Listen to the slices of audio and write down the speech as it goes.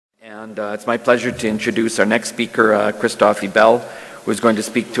And it's my pleasure to introduce our next speaker, Christoph Ebell, who is going to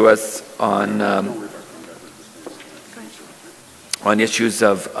speak to us on issues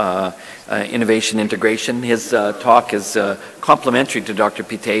of innovation integration. His talk is complementary to Dr.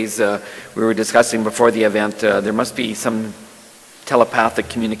 Pitte's. We were discussing before the event, there must be some telepathic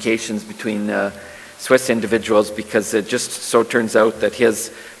communications between Swiss individuals, because it just so turns out that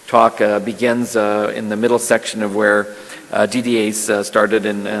his talk begins in the middle section of where Didier's started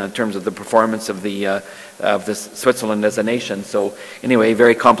in terms of the performance of the Switzerland as a nation. So anyway,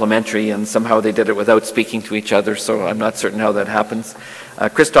 very complimentary, and somehow they did it without speaking to each other, so I'm not certain how that happens.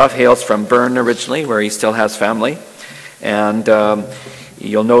 Christoph hails from Bern originally, where he still has family, and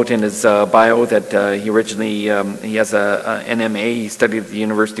you'll note in his bio that he originally, he has a NMA. He studied at the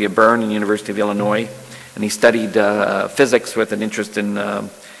University of Bern and University of Illinois, and he studied physics with an interest in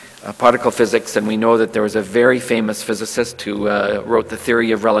particle physics, and we know that there was a very famous physicist who wrote the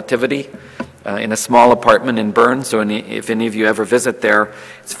theory of relativity in a small apartment in Bern. So if any of you ever visit there,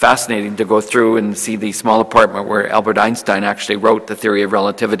 it's fascinating to go through and see the small apartment where Albert Einstein actually wrote the theory of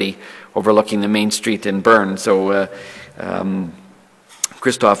relativity, overlooking the main street in Bern. So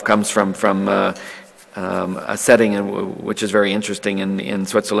Christoph comes from a setting which is very interesting in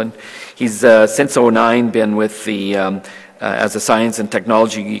Switzerland. He's since '09 been with the as a science and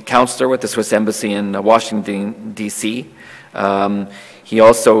technology counselor with the Swiss Embassy in Washington, D.C. He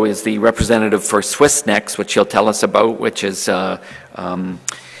also is the representative for SwissNext, which he'll tell us about, which is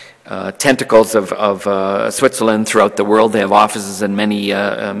tentacles of Switzerland throughout the world. They have offices in many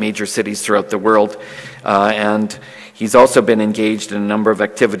major cities throughout the world. And he's also been engaged in a number of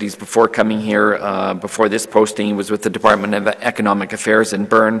activities before coming here. Before this posting, he was with the Department of Economic Affairs in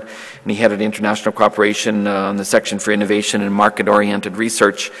Bern, and he headed international cooperation on the section for innovation and market-oriented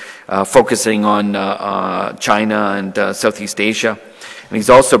research, focusing on China and Southeast Asia. And he's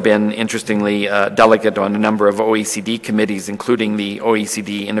also been, interestingly, delegate on a number of OECD committees, including the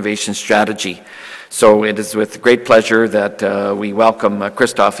OECD Innovation Strategy. So it is with great pleasure that we welcome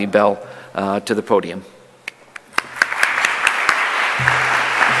Christoph Ebell to the podium.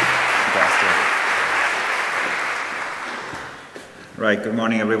 Right, good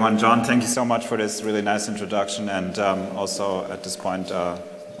morning everyone. John, thank you so much for this really nice introduction, and also at this point, I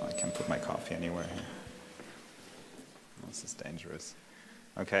can put my coffee anywhere here. This is dangerous.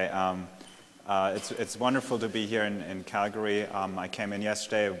 Okay, it's wonderful to be here in Calgary. I came in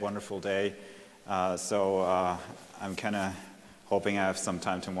yesterday, a wonderful day, so I'm kind of hoping I have some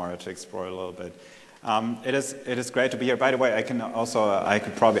time tomorrow to explore a little bit. It is great to be here. By the way, I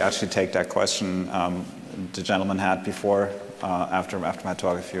could probably actually take that question the gentleman had before after my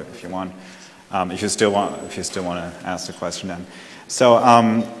talk if you want, if you still want to ask the question then. So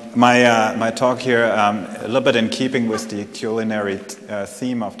my talk here, a little bit in keeping with the culinary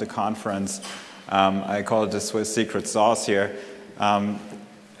theme of the conference, I call it the Swiss secret sauce here. We'll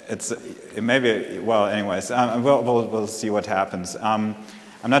see what happens. I'm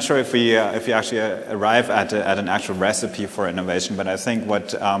not sure if we actually arrive at an actual recipe for innovation, but I think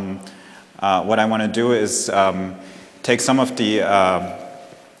what I want to do is take some of the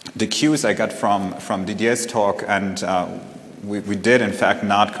cues I got from Didier's talk, and we did in fact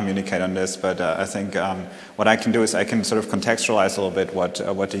not communicate on this, but I think what I can do is I can sort of contextualize a little bit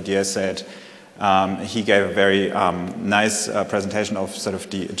what Didier said. He gave a very nice presentation of sort of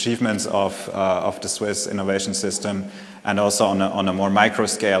the achievements of the Swiss innovation system, and also on a more micro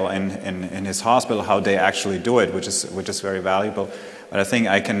scale in his hospital, how they actually do it, which is very valuable. But I think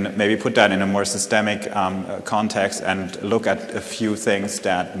I can maybe put that in a more systemic context and look at a few things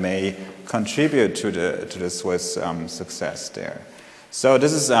that may contribute to the Swiss success there. So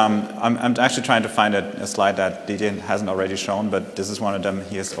this is, I'm actually trying to find a slide that Didier hasn't already shown, but this is one of them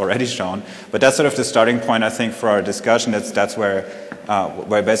he has already shown. But that's sort of the starting point, I think, for our discussion. That's where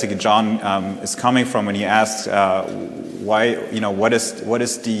basically John is coming from when he asks why,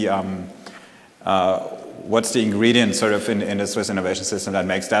 what's the ingredient sort of in the Swiss innovation system that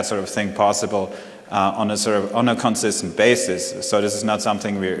makes that sort of thing possible on a consistent basis. So this is not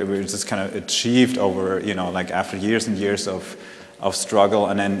something we just kind of achieved over, like after years and years of struggle,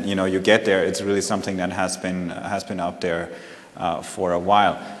 and then you get there. It's really something that has been up there for a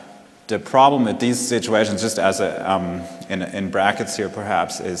while. The problem with these situations, just as in brackets here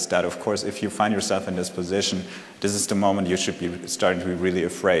perhaps, is that of course if you find yourself in this position, this is the moment you should be starting to be really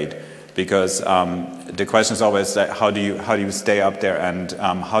afraid, because the question is always that how do you stay up there, and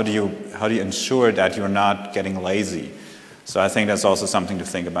how do you ensure that you're not getting lazy? So I think that's also something to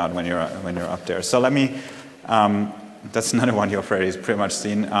think about when you're up there. So let me. That's another one you've already pretty much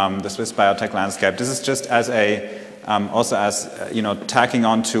seen, the Swiss biotech landscape. This is just as a also as, tacking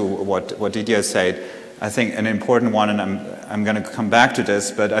on to what Didier said, I think an important one, and I'm going to come back to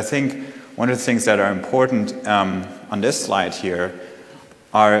this, but I think one of the things that are important on this slide here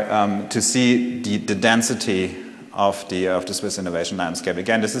are to see the density of the Swiss innovation landscape.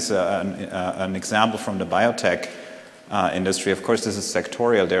 Again, this is an example from the biotech industry. Of course, this is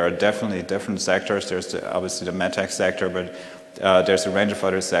sectorial. There are definitely different sectors. There's obviously the medtech sector, but there's a range of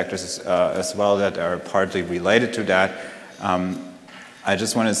other sectors as well that are partly related to that. I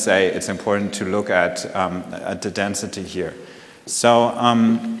just want to say it's important to look at the density here. So,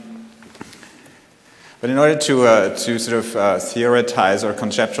 but in order to sort of theorize or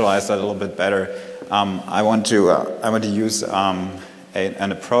conceptualize that a little bit better, I want to use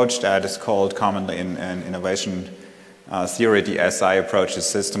an approach that is called commonly in innovation theory the SI approach, the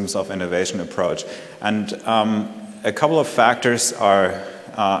systems of innovation approach, and a couple of factors are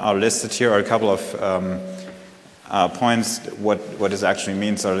listed here, or a couple of points what this actually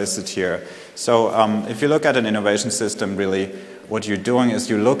means are listed here. So if you look at an innovation system, really what you're doing is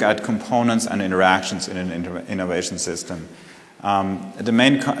you look at components and interactions in an innovation system. The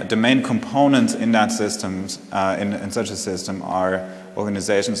main components in that system, in such a system, are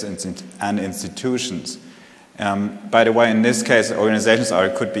organizations and institutions. By the way, in this case, organizations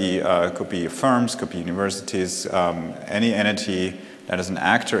could be firms, could be universities, any entity that is an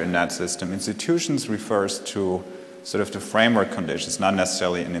actor in that system. Institutions refers to sort of the framework conditions, not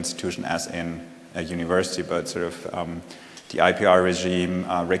necessarily an institution as in a university, but sort of the IPR regime,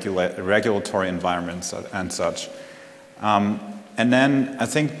 regulatory environments, and such. And then I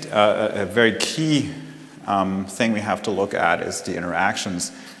think a very key thing we have to look at is the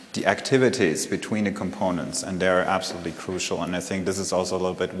interactions, the activities between the components, and they're absolutely crucial. And I think this is also a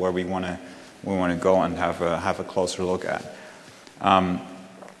little bit where we want to go and have a closer look at.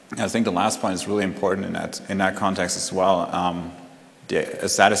 I think the last point is really important in that context as well. A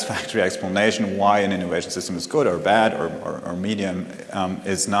satisfactory explanation why an innovation system is good or bad or medium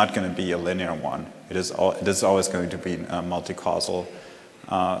is not going to be a linear one. It is always going to be a multi-causal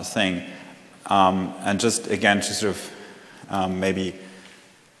thing. And just again to sort of maybe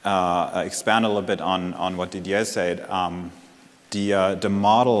expand a little bit on what Didier said, the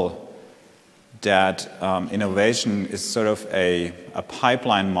model that innovation is sort of a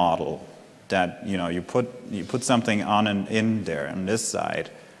pipeline model that you put something on and in there on this side,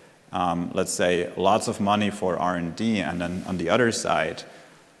 let's say lots of money for R&D, and then on the other side,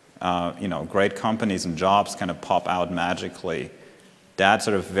 great companies and jobs kind of pop out magically. That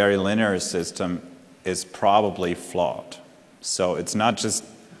sort of very linear system is probably flawed. So it's not just,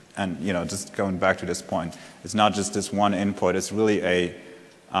 and just going back to this point, it's not just this one input. It's really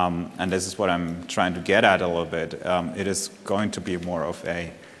and this is what I'm trying to get at a little bit. It is going to be more of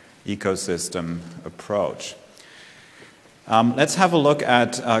a ecosystem approach. Let's have a look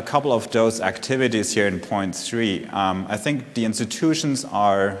at a couple of those activities here in point 3. I think the institutions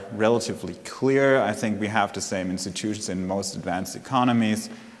are relatively clear. I think we have the same institutions in most advanced economies.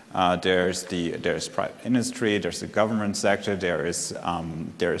 There's private industry, there's the government sector, there's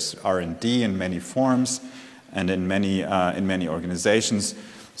R&D in many forms and in many organizations.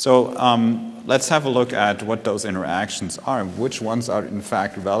 So let's have a look at what those interactions are, which ones are in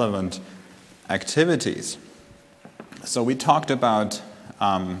fact relevant activities. So we talked about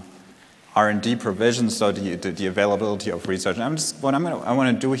R&D provision, so the availability of research. And what I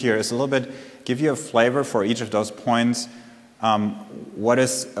want to do here is a little bit give you a flavor for each of those points.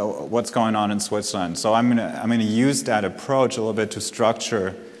 What's going on in Switzerland? So I'm going to use that approach a little bit to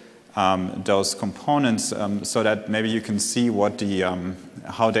structure those components so that maybe you can see what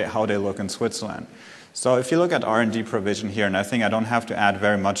how they look in Switzerland. So if you look at R&D provision here, and I think I don't have to add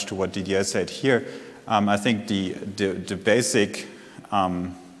very much to what Didier said here. I think the basic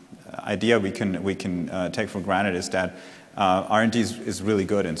idea we can take for granted is that R&D is really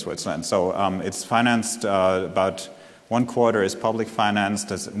good in Switzerland. So it's financed about 1/4 is public financed,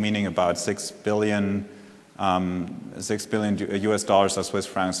 that's meaning about $6 billion US dollars or Swiss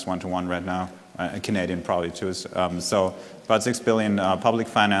francs 1-to-1 right now, Canadian probably too. So about $6 billion public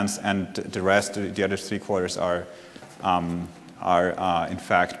finance, and the rest, the other 3/4 are in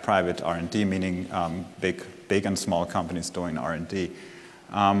fact private R&D, meaning big and small companies doing R&D.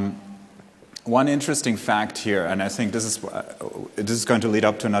 One interesting fact here, and I think this is going to lead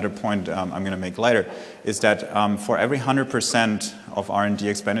up to another point I'm going to make later, is that for every 100% of R&D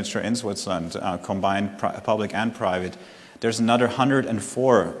expenditure in Switzerland, combined public and private, there's another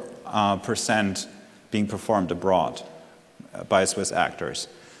 104% being performed abroad by Swiss actors.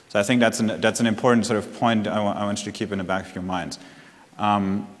 So I think that's an important sort of point I want you to keep in the back of your minds.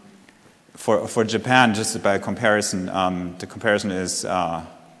 For Japan, just by comparison, the comparison is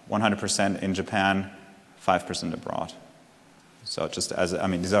 100% in Japan, 5% abroad. So just as, I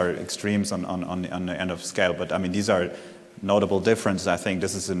mean, these are extremes on the end of scale, but I mean, these are notable differences. I think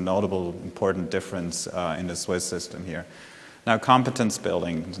this is a notable, important difference in the Swiss system here. Now, competence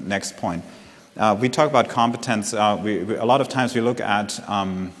building, next point. We talk about competence. A lot of times we look at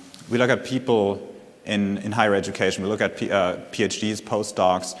people in higher education. We look at PhDs,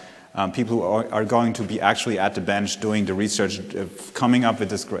 postdocs, people who are going to be actually at the bench doing the research, coming up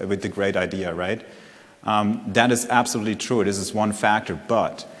with the great idea, right? That is absolutely true. This is one factor,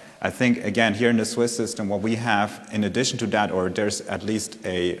 but I think, again, here in the Swiss system, what we have in addition to that, or there's at least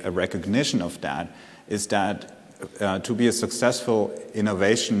a recognition of that, is that to be a successful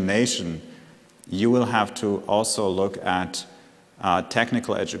innovation nation, you will have to also look at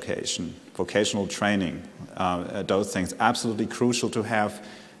technical education, vocational training, those things. Absolutely crucial to have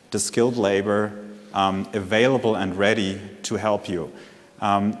the skilled labor available and ready to help you.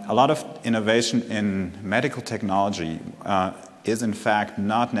 A lot of innovation in medical technology is in fact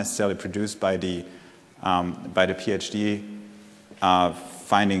not necessarily produced by the PhD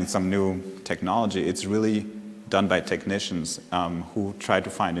finding some new technology. It's really done by technicians who try to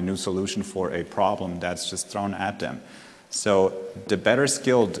find a new solution for a problem that's just thrown at them. So the better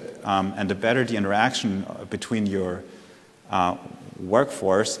skilled and the better the interaction between your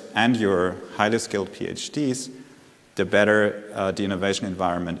workforce and your highly skilled PhDs, the better the innovation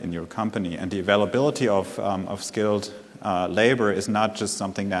environment in your company. And the availability of skilled labor is not just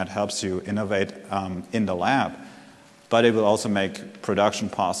something that helps you innovate in the lab, but it will also make production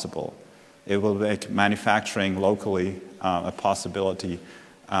possible. It will make manufacturing locally a possibility,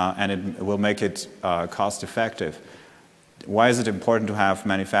 and it will make it cost effective. Why is it important to have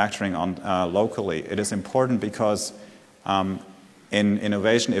manufacturing locally? It is important because in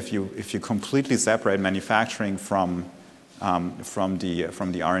innovation, if you completely separate manufacturing from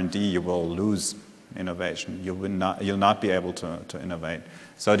the R&D, you will lose innovation. You'll not be able to innovate.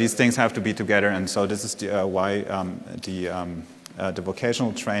 So these things have to be together, and so this is why the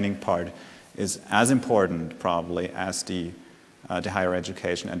vocational training part is as important probably as the higher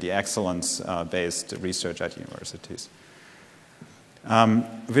education and the excellence-based research at universities.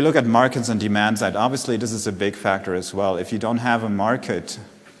 If we look at markets and demand side, obviously this is a big factor as well. If you don't have a market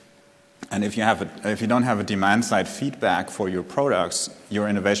and if you don't have a demand side feedback for your products, your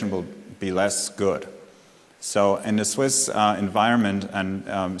innovation will be less good. So in the Swiss environment,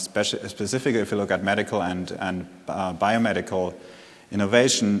 and specifically if you look at medical and biomedical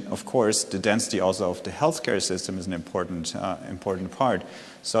innovation, of course, the density also of the healthcare system is an important part.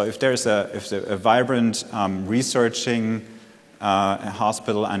 So if there's a vibrant researching a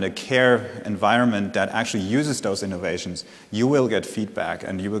hospital and a care environment that actually uses those innovations, you will get feedback,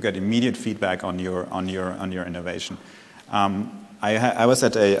 and you will get immediate feedback on your innovation. I was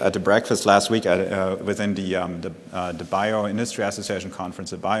at a breakfast last week within the Bioindustry Association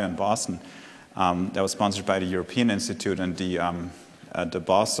conference at Bio in Boston. That was sponsored by the European Institute, and the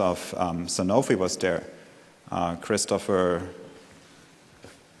boss of Sanofi was there, Christopher,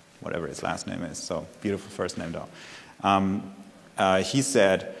 whatever his last name is. So beautiful first name though. He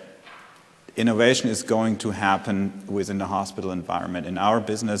said, innovation is going to happen within the hospital environment. In our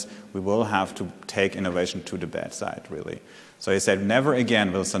business, we will have to take innovation to the bedside, really. So he said, never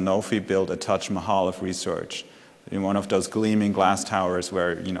again will Sanofi build a Taj Mahal of research in one of those gleaming glass towers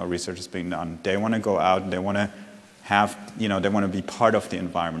where research is being done. They want to go out and they want to have, they want to be part of the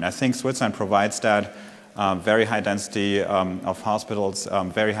environment. I think Switzerland provides that. Very high density of hospitals,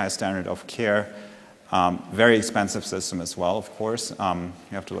 very high standard of care. Very expensive system as well, of course. You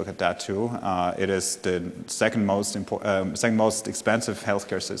have to look at that too. It is the second most expensive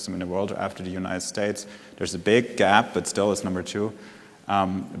healthcare system in the world after the United States. There's a big gap, but still it's number 2.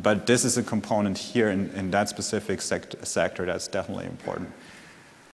 But this is a component here in that specific sector that's definitely important.